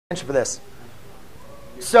for this.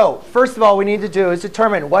 So first of all, we need to do is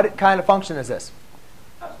determine what kind of function is this?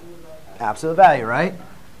 Absolute value, right?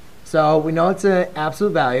 So we know it's an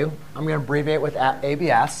absolute value. I'm going to abbreviate with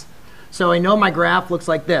ABS. So I know my graph looks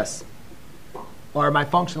like this, or my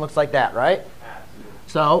function looks like that, right?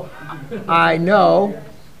 So I know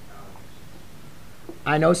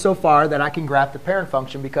so far that I can graph the parent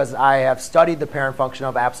function because I have studied the parent function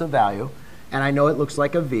of absolute value, and I know it looks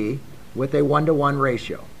like a V with a 1-to-1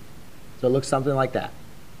 ratio. So it looks something like that.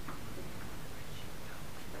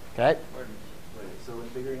 Okay? So when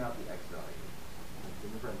figuring out the x value,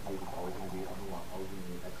 in the parentheses, it's always going to be on the line, always going to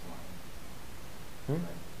be the x line.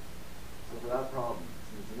 Right? So for that problem,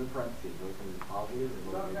 since it's in the parentheses, it's going to be positive,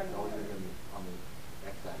 it's always going to be on the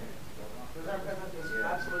x axis.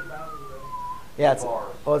 Absolute value. Yeah,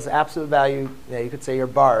 it's absolute value. Yeah, you could say your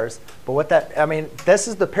bars. But what that, I mean, this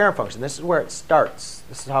is the parent function. This is where it starts.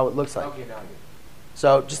 This is how it looks like. Okay, now I get it.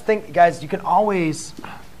 So just think, guys, you can always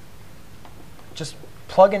just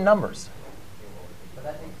plug in numbers.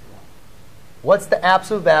 What's the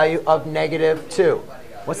absolute value of -2?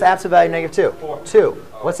 What's the absolute value of -2? 2.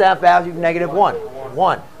 What's the absolute value of -1?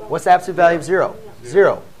 1. What's the absolute value of 0?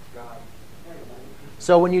 0.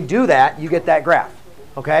 So when you do that, you get that graph.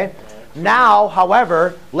 Okay? Now,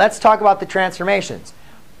 however, let's talk about the transformations.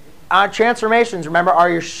 Transformations, remember, are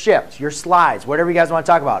your shifts, your slides, whatever you guys want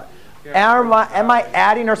to talk about. Am I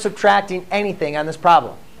adding or subtracting anything on this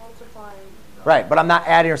problem? Multiplying. Right, but I'm not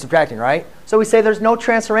adding or subtracting, right? So we say there's no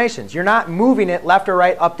transformations. You're not moving it left or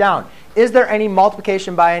right, up, down. Is there any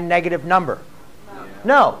multiplication by a negative number?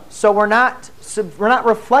 No. So we're not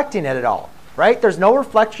reflecting it at all, right? There's no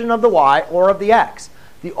reflection of the y or of the x.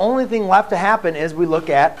 The only thing left to happen is we look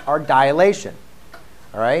at our dialation,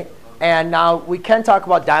 all right? And now we can talk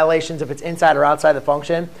about dilations if it's inside or outside the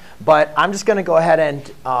function, but I'm just going to go ahead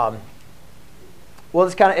and, well,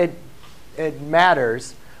 it's kind of, it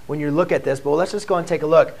matters when you look at this, but let's just go and take a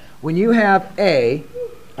look. When you have a,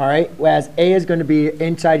 all right, whereas a is going to be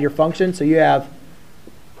inside your function, so you have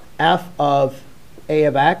f of a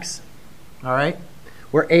of x, all right,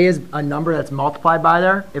 where a is a number that's multiplied by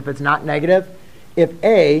there if it's not negative. If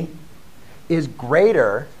a is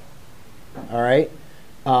greater, all right,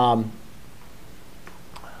 a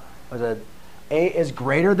is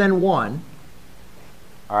greater than 1,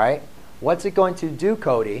 all right, what's it going to do,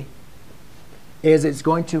 Cody, is it's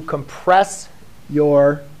going to compress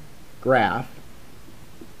your graph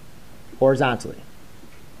horizontally.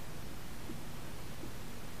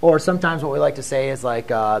 Or sometimes what we like to say is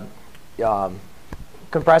like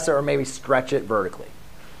compress it or maybe stretch it vertically,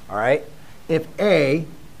 all right? If a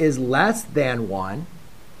is less than 1,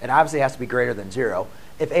 it obviously has to be greater than 0.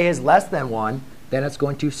 If a is less than 1, then it's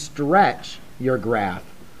going to stretch your graph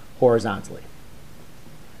horizontally.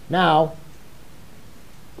 Now,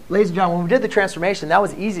 ladies and gentlemen, when we did the transformation, that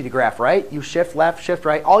was easy to graph, right? You shift left, shift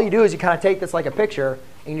right. All you do is you kind of take this like a picture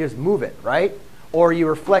and you just move it, right? Or you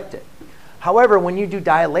reflect it. However, when you do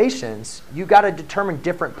dilations, you got to determine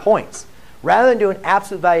different points. Rather than doing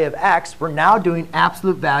absolute value of x, we're now doing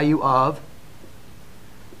absolute value of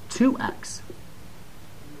 2x,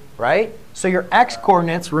 right? So your x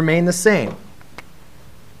coordinates remain the same.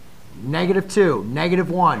 -2,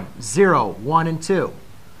 -1, 0, 1, and 2.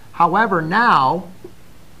 However, now,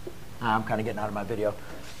 I'm kind of getting out of my video.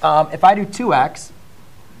 If I do 2x,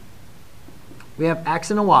 we have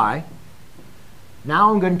x and a y.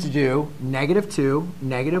 Now I'm going to do -2,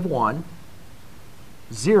 -1,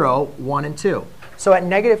 0, 1, and 2. So at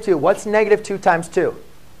 -2, what's -2 times 2?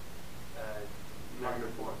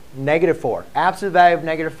 -4. Absolute value of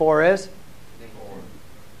 -4 is?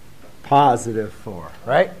 +4,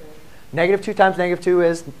 right? -2 times -2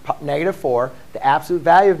 is -4. The absolute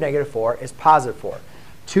value of -4 is +4.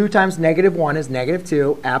 2 times -1 is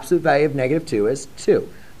 -2. Absolute value of -2 is 2.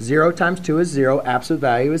 0 times 2 is 0. Absolute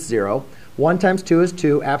value is 0. 1 times 2 is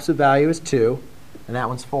 2. Absolute value is 2. And that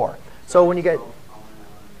one's 4. So when you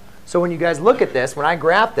guys look at this, when I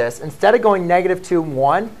graph this, instead of going -2,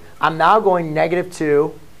 1, I'm now going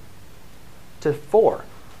 -2 to 4.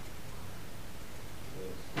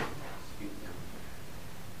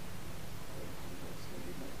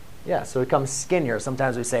 Yeah, so it becomes skinnier.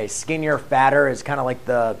 Sometimes we say skinnier, fatter is kind of like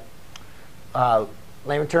the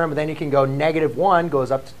layman term, but then you can go -1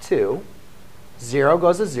 goes up to 2. 0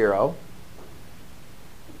 goes to 0.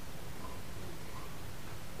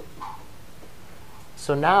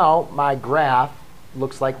 So now my graph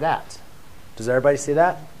looks like that. Does everybody see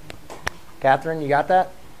that? Catherine, you got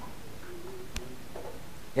that?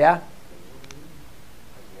 Yeah?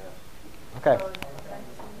 Okay.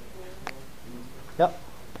 Yep.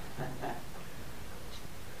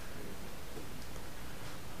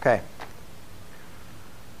 Okay.